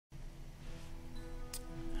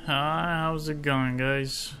How's it going,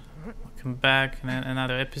 guys? Welcome back in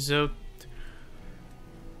another episode.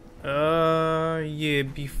 Yeah,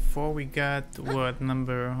 before we got what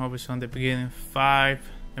number? Obviously on the beginning 5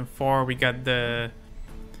 and 4 we got the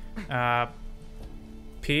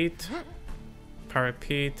Pete, Pirate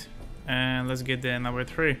Pete, and let's get the number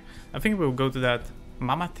 3. I think we'll go to that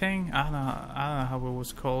Mama thing. I don't know how it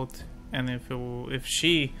was called, and if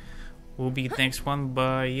she will be the next one,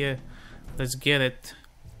 but yeah, let's get it.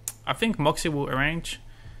 I think Moxie will arrange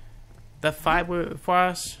that fight for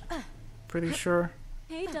us. Pretty sure.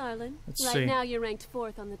 Hey, darling. Let's right see. now you're ranked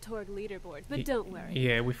 4th on the Torgue leaderboard, but don't worry.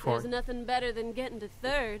 Yeah, we 4th. There's nothing better than getting to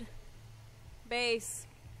 3rd. Base.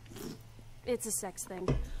 It's a sex thing.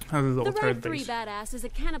 The road 3 badass is a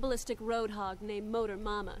cannibalistic roadhog named Motor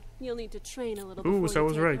Mama. You'll need to train a little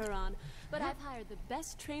before you take her on. But I've hired the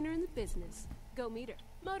best trainer in the business. Go meet her.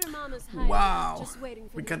 Motor Mama's hired. Wow. Just waiting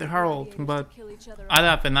for We the got the Herald, but kill each other I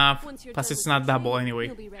have enough. Once you're Plus, done it's with not the double training, anyway.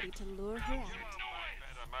 you'll be ready to lure her out.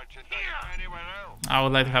 I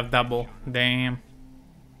would like to have double. Damn.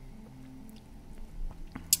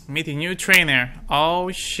 Meet a new trainer.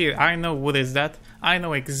 Oh shit! I know what is that. I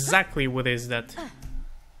know exactly what is that.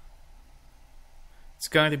 It's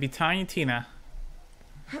going to be Tiny Tina.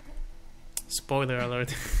 Spoiler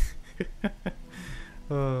alert.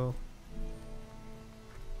 Oh.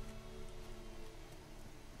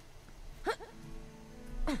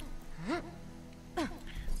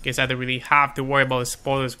 Guess I don't really have to worry about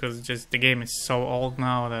spoilers because just the game is so old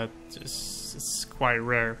now that just it's quite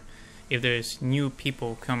rare if there's new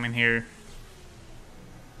people coming here.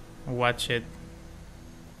 Watch it.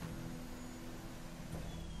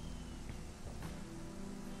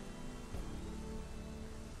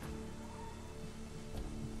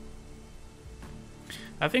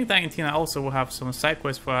 I think Tiny Tina also will have some side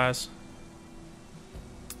quests for us.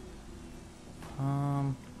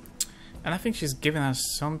 And I think she's giving us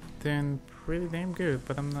something pretty damn good,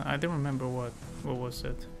 but I don't remember what was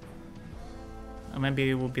it.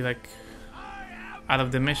 Maybe it will be like out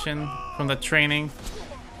of the mission from the training.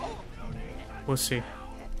 We'll see.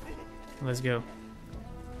 Let's go.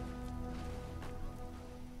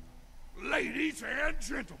 Ladies and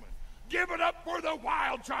gentlemen, give it up for the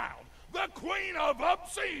wild child, the queen of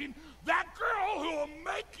obscene, that girl who'll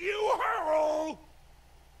make you hurl.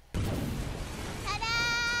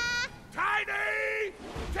 Tiny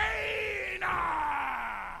Tina!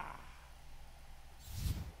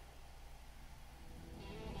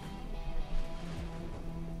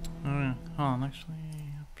 Alright, hold on, actually.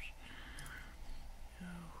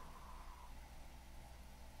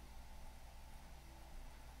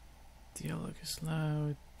 Dialogue is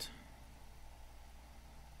loud.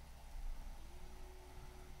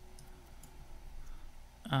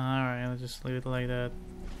 Alright, I'll just leave it like that.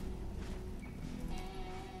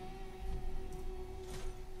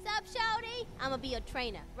 Shouty, I'ma be your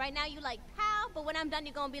trainer. Right now you like pow, but when I'm done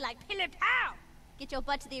you're gonna be like pillar pow. Get your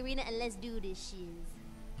butt to the arena and let's do this shiz.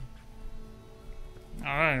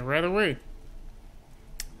 Alright, right away.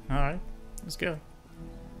 Alright, let's go.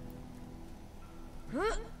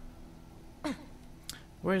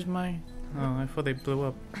 Where's my... Oh, I thought they blew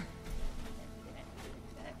up.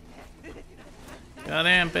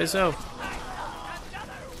 Goddamn, peso.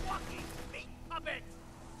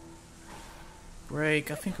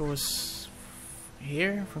 Break, I think it was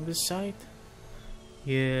here from this side.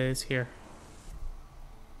 Yeah, it's here.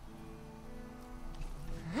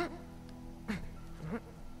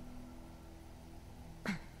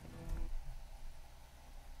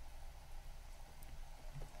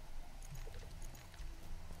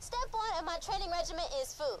 Step 1 of my training regimen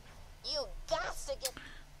is food. You got to get.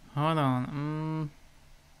 Hold on.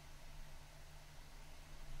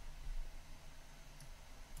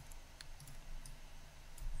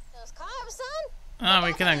 Oh,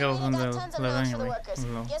 we cannot go on the level anyway. No,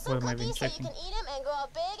 get some what am I even cookies so you checking? can eat them and grow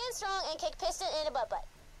up big and strong and kick piston in a butt.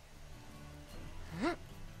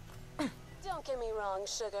 Don't get me wrong,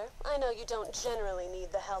 Sugar. I know you don't generally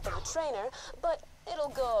need the help of a trainer, but it'll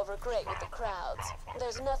go over great with the crowds.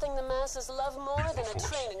 There's nothing the masses love more than a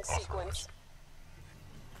training sequence.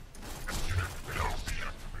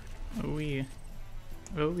 Oh yeah.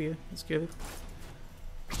 Oh yeah, let's get it.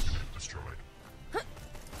 Destroyed.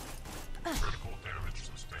 Critical damage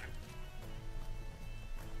sustained.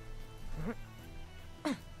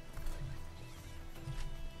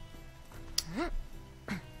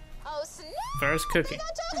 Oh snap! First cookie. We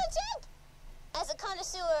got chocolate chip! As a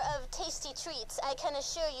connoisseur of tasty treats, I can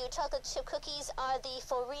assure you chocolate chip cookies are the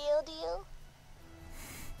for real deal.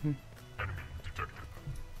 Enemy detected.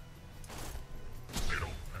 Fatal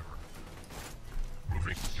error.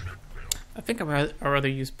 Moving unit failed. I think I'd rather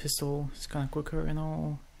use pistol. It's kind of quicker and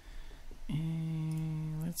all.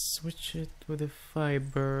 And let's switch it with a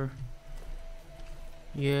fiber.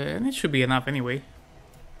 Yeah, and it should be enough anyway.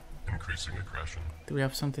 Increasing aggression. Do we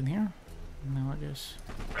have something here? No, I guess.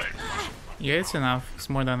 Yeah, it's enough. It's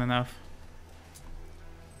more than enough.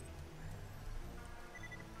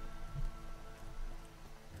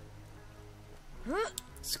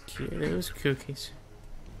 Let's get those cookies.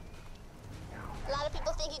 A lot of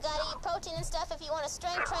people think you gotta eat protein and stuff if you want to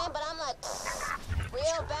strength train, but I'm like,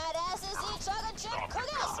 real badasses eat chocolate chip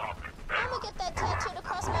cookies. I'm gonna get that tattooed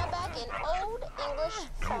across my back in Old English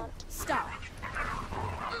font. Stop.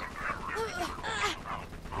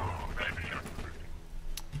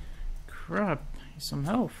 Crap, some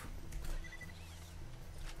health.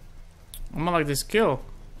 I'm gonna like this kill.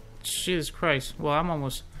 Jesus Christ. Well, I'm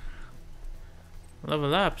almost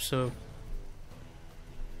level up, so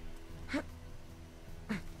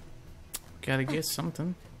gotta get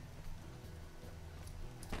something.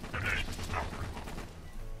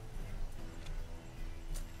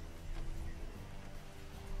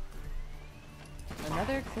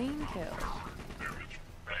 Another clean kill.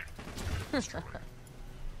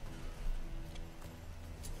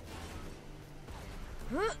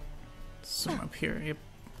 Some up here. Yep.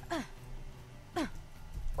 Wait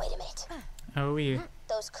a minute. Oh yeah.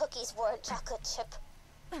 Those cookies weren't chocolate chip.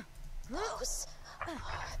 Those are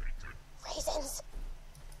raisins.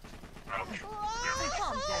 Calm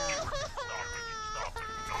down.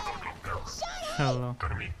 Hello.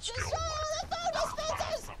 Destroy all the food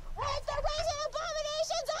dispensers! Wipe the raisin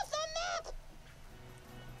abominations off the map!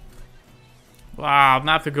 Wow, I'm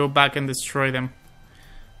gonna have to go back and destroy them.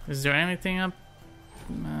 Is there anything up?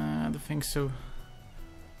 I don't think so.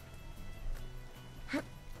 I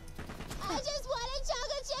just wanted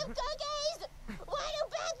chocolate chip cookies! Why do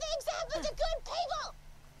bad things happen to good people?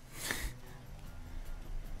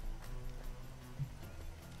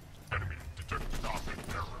 Enemy detected.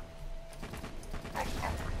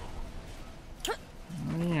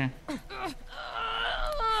 Oh, yeah.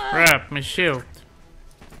 Crap, my shield.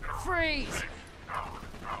 Freeze!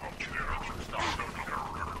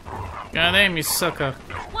 God damn, you sucker.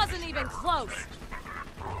 Wasn't even close.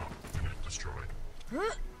 Destroyed.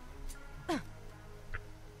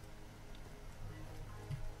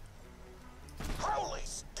 Holy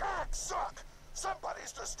stacks suck!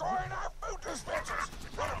 Somebody's destroying our food dispensers!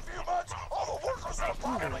 In a few months, all the workers will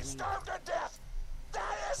probably starve to death!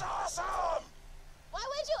 That is awesome! Why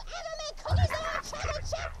would you ever make cookies that are chocolate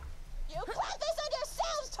chip? You brought this on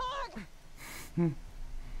yourselves, Torgue!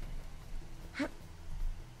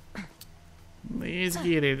 Let's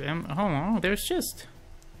get it. Hold on, there's just.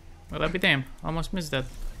 Well, I'll be damned. Almost missed that.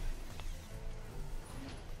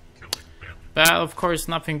 But of course,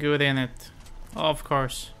 nothing good in it. Of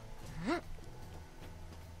course.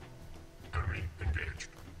 Enemy engaged.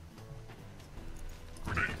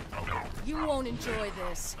 You won't enjoy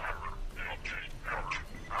this.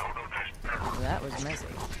 That was messy.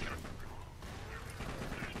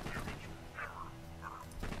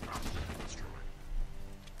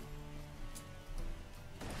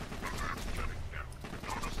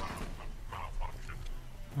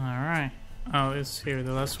 Alright. Oh, it's here,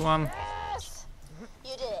 the last one. Yes!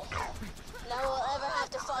 You did it. No one will ever have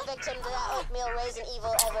to fall victim to that oatmeal raisin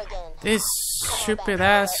evil ever again. This stupid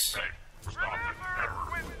ass.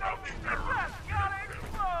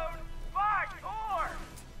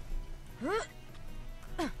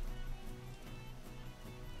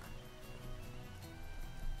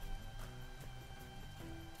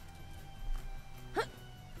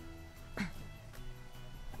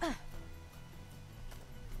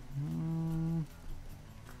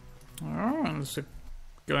 Alright, so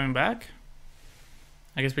going back.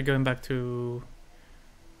 I guess we're going back to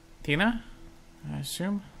Tina, I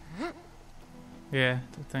assume. Yeah,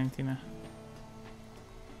 to thank Tina.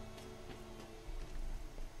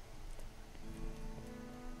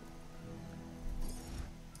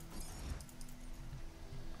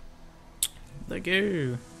 Let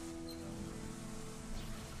go.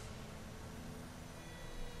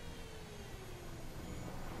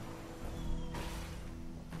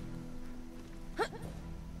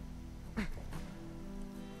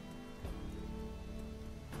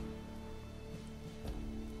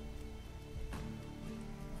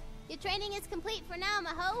 Your training is complete for now,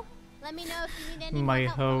 Maho. Let me know if you need any My more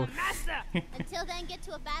help. hoe. Until then, get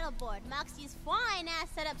to a battle board. Moxie's fine ass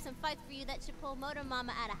set up some fights for you that should pull Motor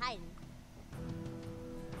Mama out of hiding.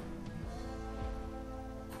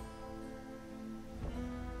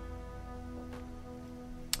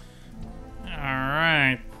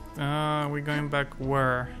 Alright. We're going back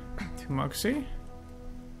where? To Moxie?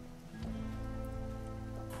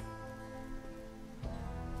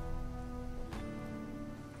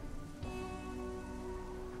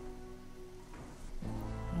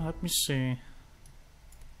 me see.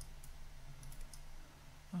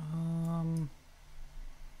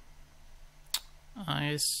 I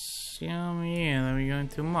assume, yeah, that we're going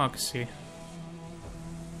to Moxie.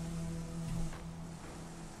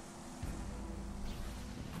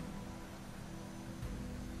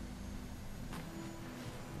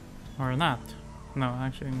 Or not. No,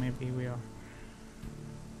 actually, maybe we are.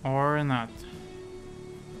 Or not.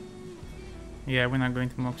 Yeah, we're not going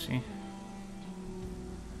to Moxie.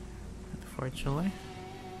 Unfortunately.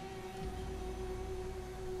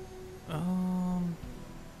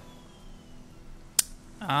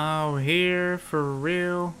 Oh, here for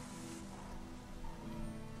real.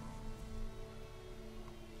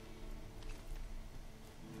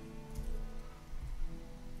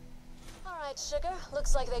 Alright, sugar.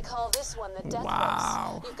 Looks like they call this one the death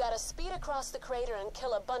race. You've got to speed across the crater and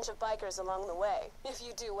kill a bunch of bikers along the way. If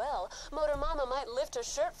you do well, Motor Mama might lift her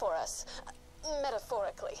shirt for us.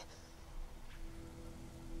 Metaphorically.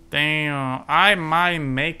 Damn, I might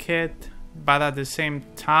make it, but at the same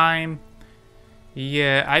time,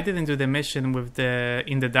 yeah, I didn't do the mission with the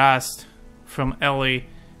in the dust from Ellie,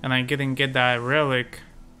 and I didn't get that relic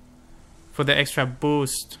for the extra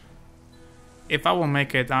boost. If I will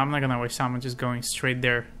make it, I'm not gonna waste time. I'm just going straight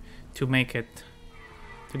there to make it,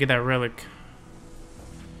 to get that relic.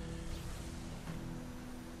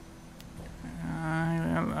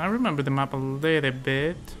 I remember the map a little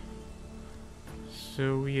bit.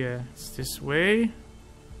 So yeah, it's this way.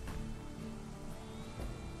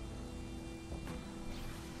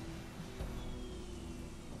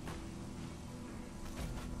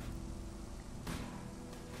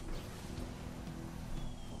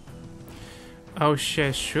 Oh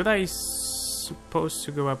shit, should I supposed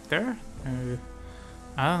to go up there?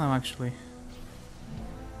 I don't know actually.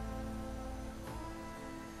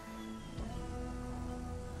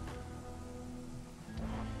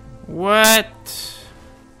 What?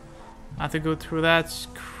 I have to go through that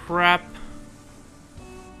crap.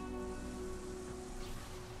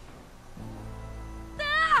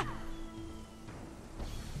 Ah!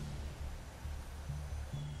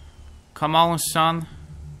 Come on, son.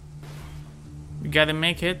 We gotta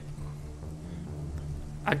make it.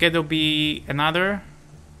 I guess there'll be another.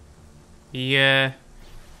 Yeah.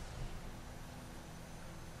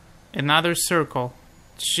 Another circle.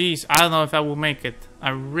 Jeez, I don't know if I will make it. I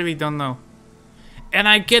really don't know. And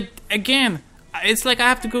I get, again, it's like I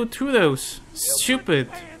have to go through those. Stupid.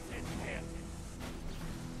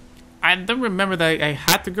 I don't remember that I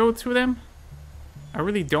had to go through them. I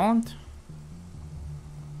really don't.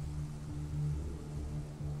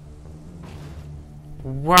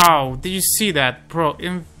 Wow, did you see that, bro?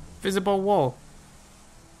 Invisible wall.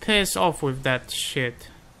 Piss off with that shit.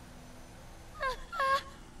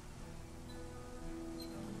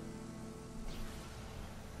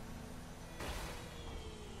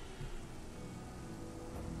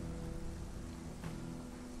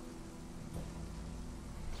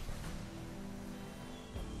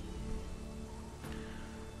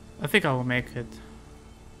 I think I will make it.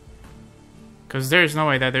 Because there's no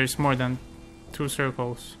way that there's more than 2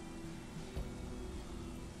 circles.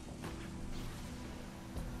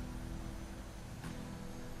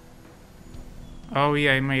 Oh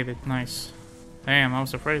yeah, I made it. Nice. Damn, I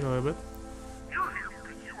was afraid a little bit. You're here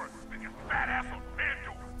because you are the biggest badass on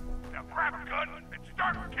Banjo. Now grab a gun and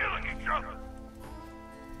start killing each other.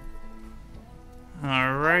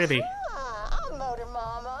 Alrighty. I'm Motor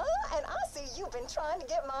Mama, and I see you've been trying to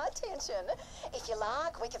get my attention. If you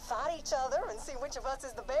like, we can fight each other and see which of us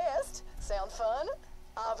is the best. Sound fun?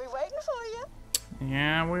 I'll be waiting for you.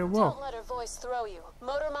 Yeah, we will. Don't let her voice throw you.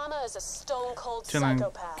 Motor Mama is a stone-cold Chilling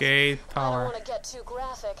psychopath. gay I don't power. want to get too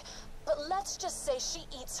graphic, but let's just say she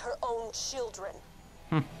eats her own children.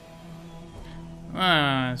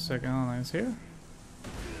 A second, hold on, it's here.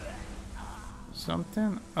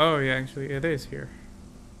 Something? Oh yeah, actually it is here.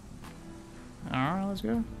 Alright, let's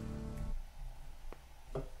go.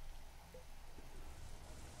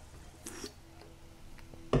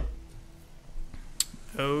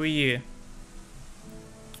 Oh yeah.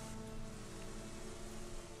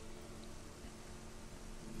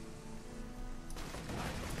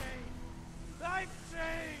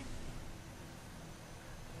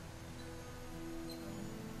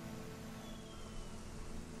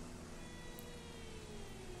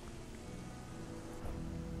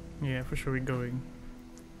 Yeah, for sure we're going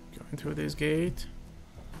through this gate.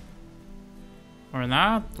 Or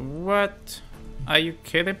not? What? Are you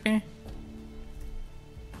kidding me?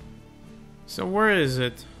 So where is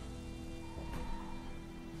it?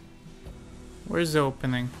 Where's the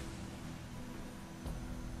opening?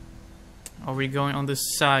 Are we going on the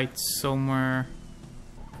side somewhere?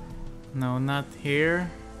 No, not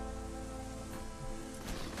here.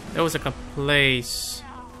 There was like a place.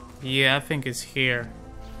 Yeah, I think it's here.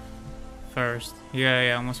 First. Yeah,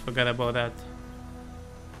 I almost forgot about that.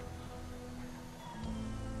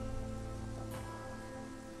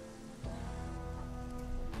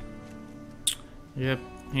 Yep.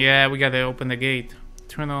 Yeah, we gotta open the gate.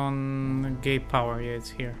 Turn on the gate power. Yeah, it's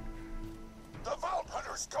here. The Vault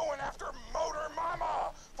Hunter's going after Motor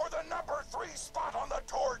Mama for the number 3 spot on the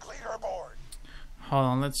Torgue leaderboard. Hold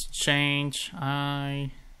on, let's change.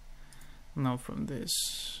 No, from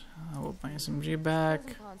this. I will buy SMG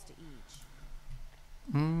back.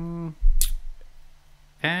 And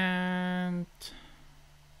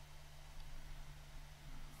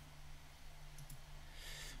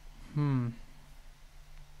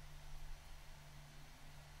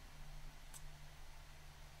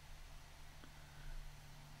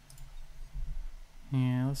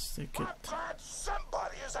yeah, let's take it. I'm glad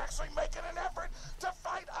somebody is actually making an effort to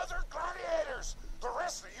fight other gladiators. The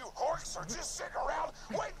rest of you horks are just sitting around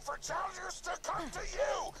waiting for challengers to come to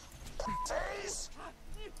you. Tease.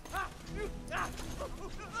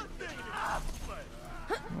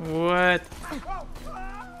 What?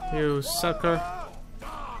 You sucker.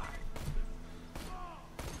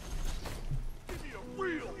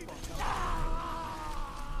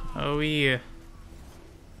 Oh yeah.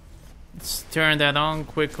 Let's turn that on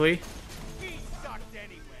quickly.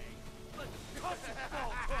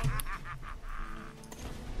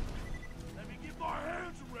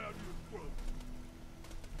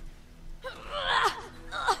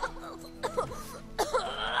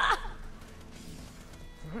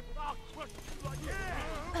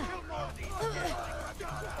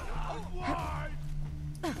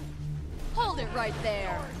 Hold it right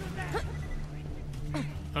there.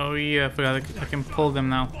 Oh yeah, I forgot I can pull them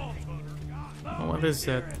now. Oh, what is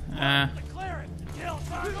that?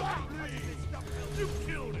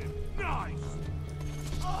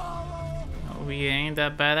 Oh, we ain't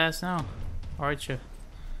that badass now, aren't you?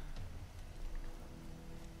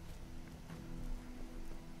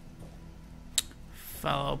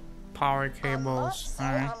 Fellow power cables.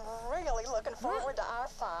 Alright. I'm really looking forward to our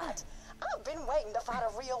fight. I've been waiting to fight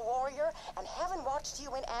a real warrior, and having watched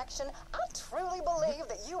you in action, I truly believe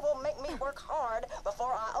that you will make me work hard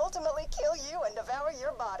before I ultimately kill you and devour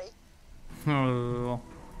your body. Oh,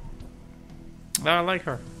 I like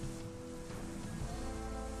her.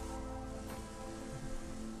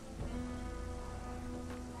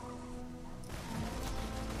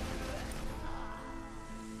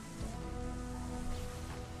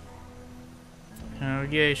 Oh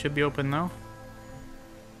yeah, it should be open now.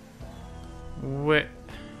 Wait.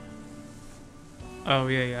 Oh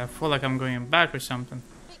yeah, I feel like I'm going back or something.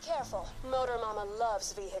 Be careful. Motor Mama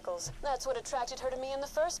loves vehicles. That's what attracted her to me in the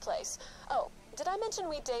first place. Oh, did I mention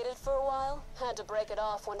we dated for a while? Had to break it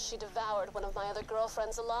off when she devoured one of my other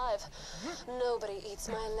girlfriends alive. Nobody eats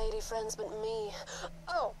my lady friends but me.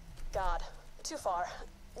 Oh, God. Too far.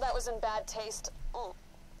 That was in bad taste.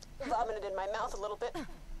 Vomited in my mouth a little bit.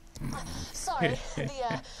 Sorry,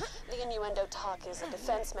 the innuendo talk is a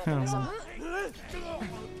defense mechanism.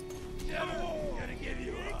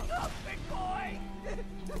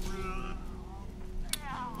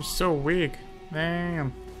 You're so weak.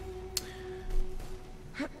 Damn.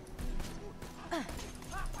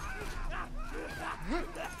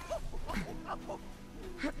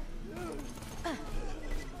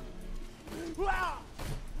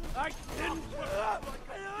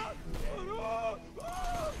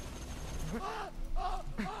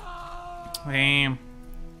 Damn.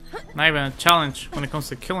 Not even a challenge when it comes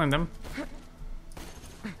to killing them.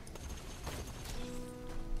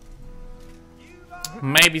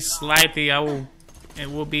 Maybe slightly it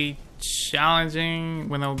will be challenging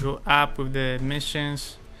when I'll go up with the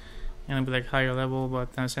missions and it'll be like higher level, but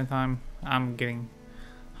at the same time I'm getting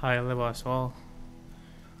higher level as well.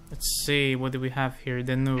 Let's see, what do we have here?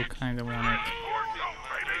 The new kind of one.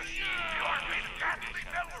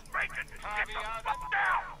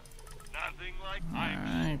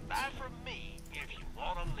 Alright.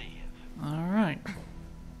 Alright.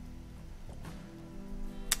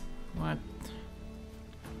 What?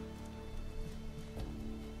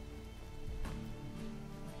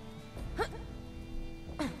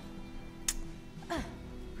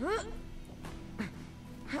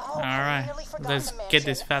 Alright, let's get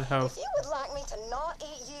this fat hoe. If you would like me to not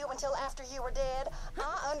eat you until after you were dead,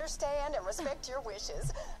 I understand and respect your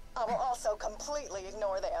wishes. I will also completely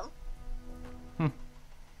ignore them.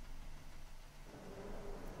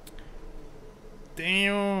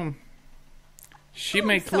 Damn. She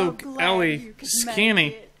makes look Ellie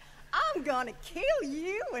skinny. I'm I'm gonna kill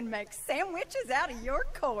you and make sandwiches out of your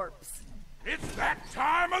corpse. It's that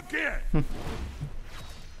time again!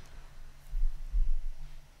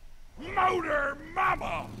 Motor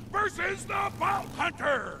Mama versus the Vault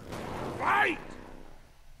Hunter! Fight!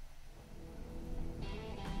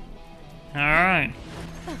 Alright.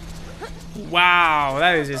 Wow,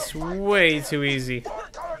 that is just way too easy. For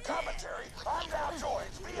color commentary, I'm now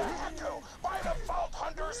joined via echo by the Vault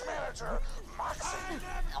Hunter's manager, Moxie.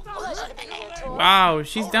 Pleasure to be here, Torgue. Wow,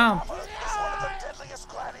 she's down. Mama is one of the deadliest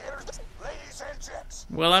gladiators. Ladies and gents,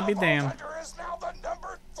 Well, I'll be the Vault damned. Hunter is now the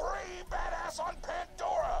 #3 badass on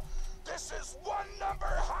Pandora. This is one number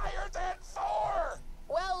higher than 4.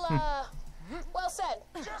 Well, well said.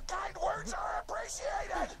 Your kind words are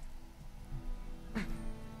appreciated.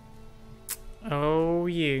 Oh,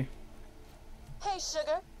 yeah. Hey,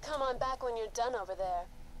 sugar, come on back when you're done over there.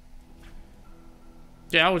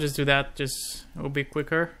 Yeah, I will just do that. Just, it'll be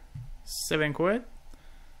quicker. 7 quid.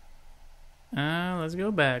 Let's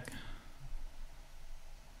go back.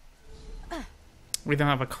 We don't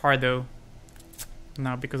have a car though.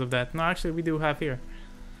 No, because of that. No, actually, we do have here.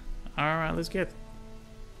 Alright, let's get.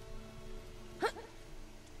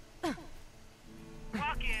 Walk-ins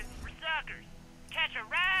for suckers. Catch a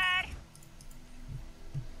ride.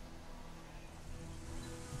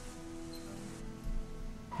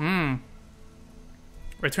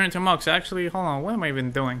 Return to Mox. Actually, hold on. What am I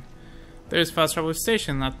even doing? There's fast travel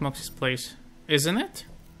station at Mox's place. Isn't it?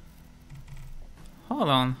 Hold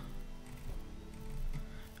on.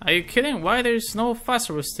 Are you kidding? Why there's no fast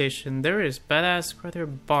travel station? There is. Badass Crater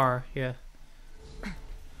Bar. Yeah.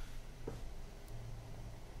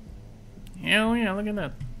 Yeah, yeah, look at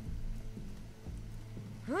that.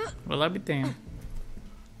 Well, I'll be damned.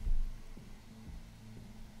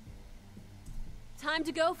 Time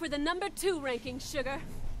to go for the #2 ranking, sugar.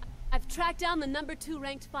 I've tracked down the #2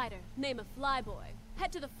 ranked fighter. Name of Flyboy.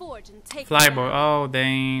 Head to the forge and take him Flyboy. down. Oh,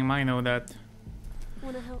 dang. I know that.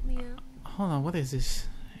 Wanna help me out? Hold on. What is this?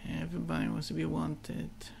 Everybody wants to be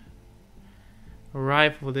wanted.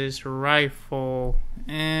 Rifle. This rifle.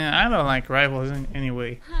 I don't like rifles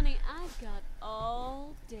anyway. Honey, I've got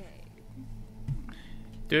all day.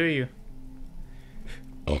 Do you?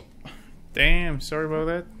 Damn. Sorry about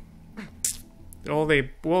that. The whole day.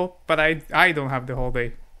 Well, but I don't have the whole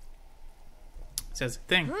day. Says the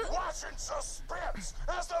thing. Watch in suspense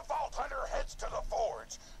as the Vault Hunter heads to the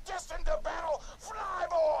forge. Destined to battle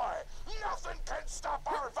Flyboy. Nothing can stop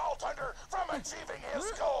our Vault Hunter from achieving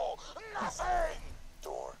his goal. Nothing.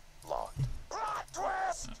 Door locked. Plot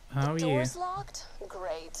twist. Oh yeah. Doors locked?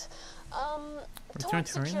 Great. Return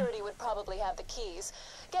Torgue to arena. security would probably have the keys.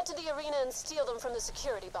 Get to the arena and steal them from the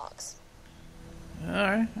security box. All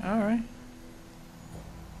right. All right.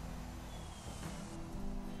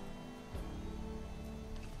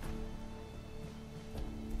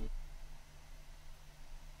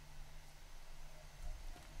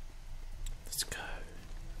 Let's go.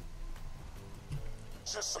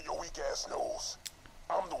 Just so your weak ass knows,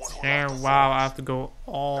 I'm the one who Yeah, locked the wow, I forge. have to go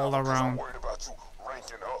all Not because I'm around. worried about you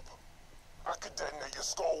ranking up. I could detonate your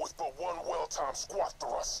skull with but one well-timed squat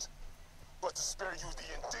thrust. But to spare you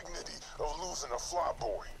the indignity of losing a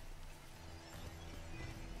Flyboy.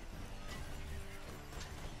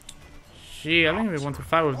 Gee, I think we want to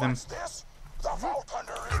fight with them. What's this? The Vault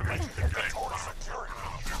Hunter is making it to Torgue security.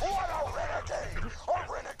 What a renegade!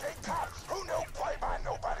 A renegade cop who knew play by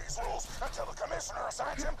nobody's rules until the commissioner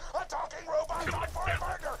assigns him a talking robot dog for a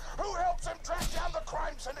partner who helps him track down the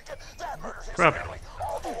crime syndicate that murdered his Crap. family.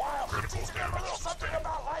 All the while, teaching him a little something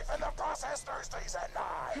about life in the process Thursdays at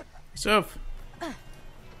 9. So, No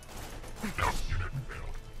unit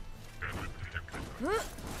failed. Bandit detected.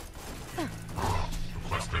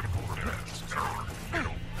 Requested Borderlands. Error.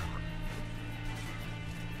 Fatal.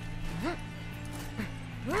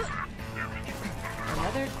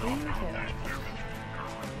 Another clean kill.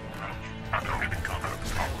 Activating combat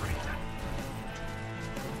discovery.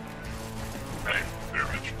 Hey,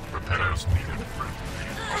 damage. Repairs needed.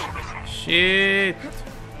 shit.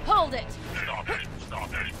 Hold it! Stop it.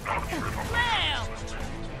 Stop it. Now!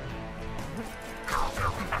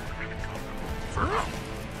 Activating combat.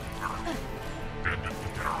 Bandit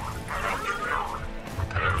error.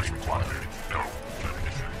 Repairs required. No.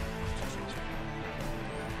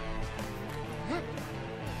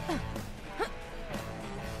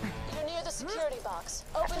 You're near the security box.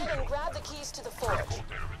 Open it and grab the keys to the forge.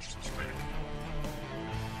 Damage sustained.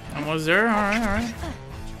 Almost there. All right, all right.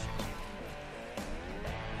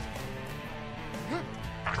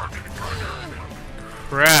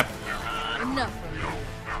 Crap. Enough of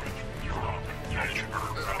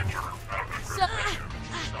So,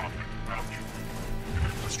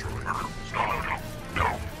 Destroyed.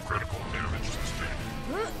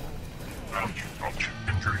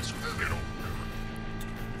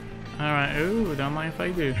 Alright, ooh, don't mind if I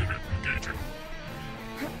do.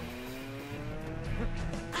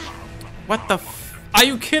 What the f- Are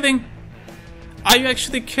you kidding? Are you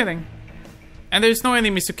actually kidding? And there's no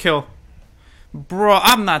enemies to kill. Bro,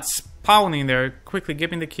 I'm not spawning there. Quickly, give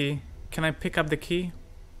me the key. Can I pick up the key?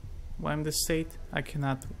 While I'm in this state? I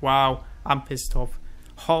cannot. Wow, I'm pissed off.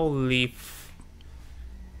 Holy f...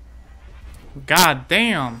 God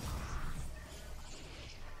damn.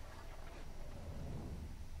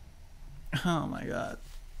 Oh my god.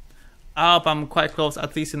 I hope I'm quite close,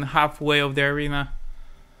 at least in halfway of the arena.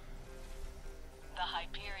 The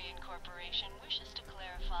Hyperion Corporation wishes to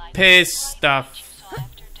clarify. Piss stuff.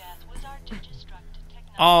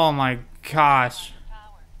 Oh my gosh.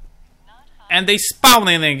 And they spawn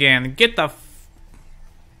in again. Get the f...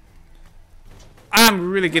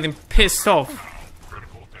 I'm really getting pissed off.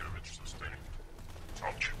 Critical damage sustained.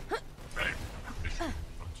 Ouch. Bang. Mission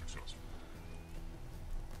unsuccessful.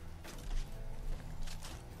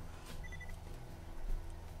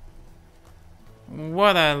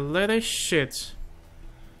 What a little shit.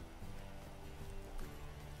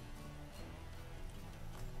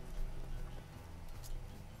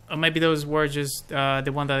 Or maybe those were just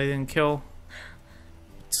the one that I didn't kill.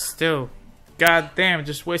 Still, god damn,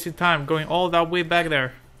 just wasted time going all that way back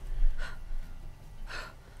there.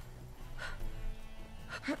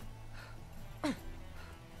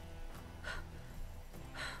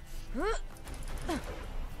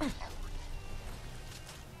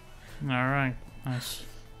 Alright, nice.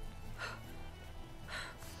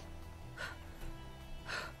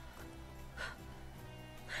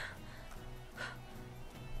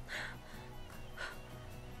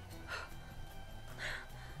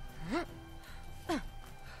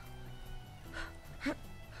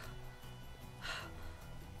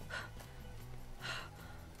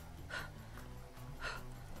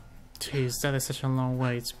 Jeez, that is such a long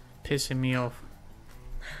way. It's pissing me off.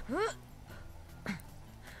 Great.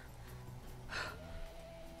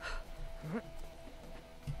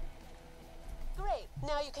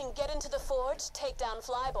 Now you can get into the forge, take down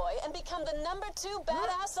Flyboy, and become the #2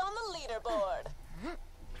 badass on the leaderboard.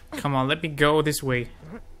 Come on, let me go this way.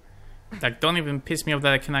 Like, don't even piss me off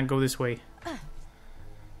that I cannot go this way.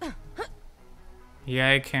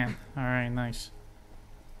 Yeah, I can. Alright, nice.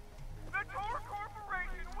 The Torgue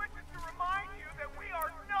Corporation wishes to remind you that we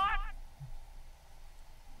are not...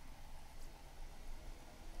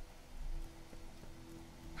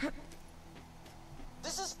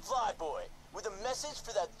 This is Flyboy with a message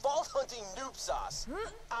for that vault-hunting noob sauce.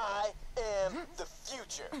 I am the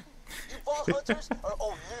future. You vault hunters are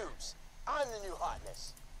old noobs. I'm the new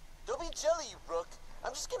hotness. Don't be jelly, you rook.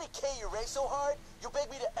 I'm just gonna K your ray so hard, you'll beg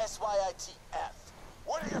me to SYITF.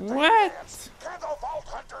 What do you think, What? Vance? Can the Vault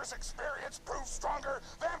Hunter's experience prove stronger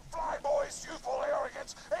than Flyboy's youthful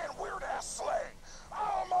arrogance and weird-ass slang?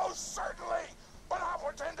 Almost certainly, but I'll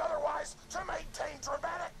pretend otherwise to maintain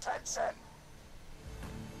dramatic tension.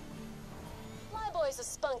 Flyboy's a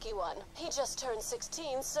spunky one. He just turned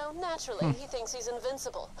 16, so naturally he thinks he's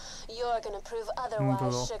invincible. You're gonna prove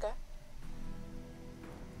otherwise, sugar.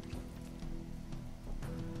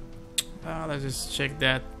 Let's just check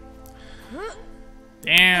that.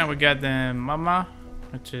 Damn, we got the mama,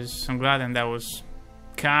 which is, I'm glad, and that was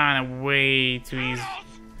kind of way too easy.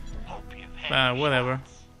 But whatever.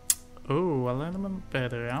 Ooh, a little bit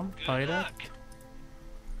better. I'll buy that.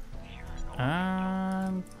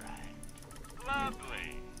 And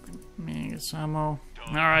me get some ammo.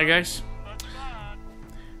 Alright, guys.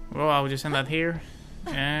 Well, I will just end that here,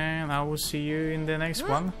 and I will see you in the next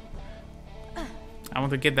one. I want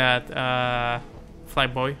to get that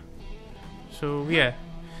Flyboy. So yeah,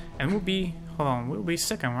 and we'll be, hold on, we'll be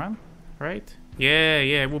second run, right?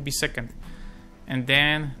 Yeah, we'll be second, and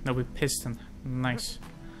then there'll be piston. Nice.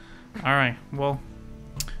 All right, well,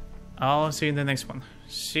 I'll see you in the next one.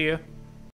 See ya.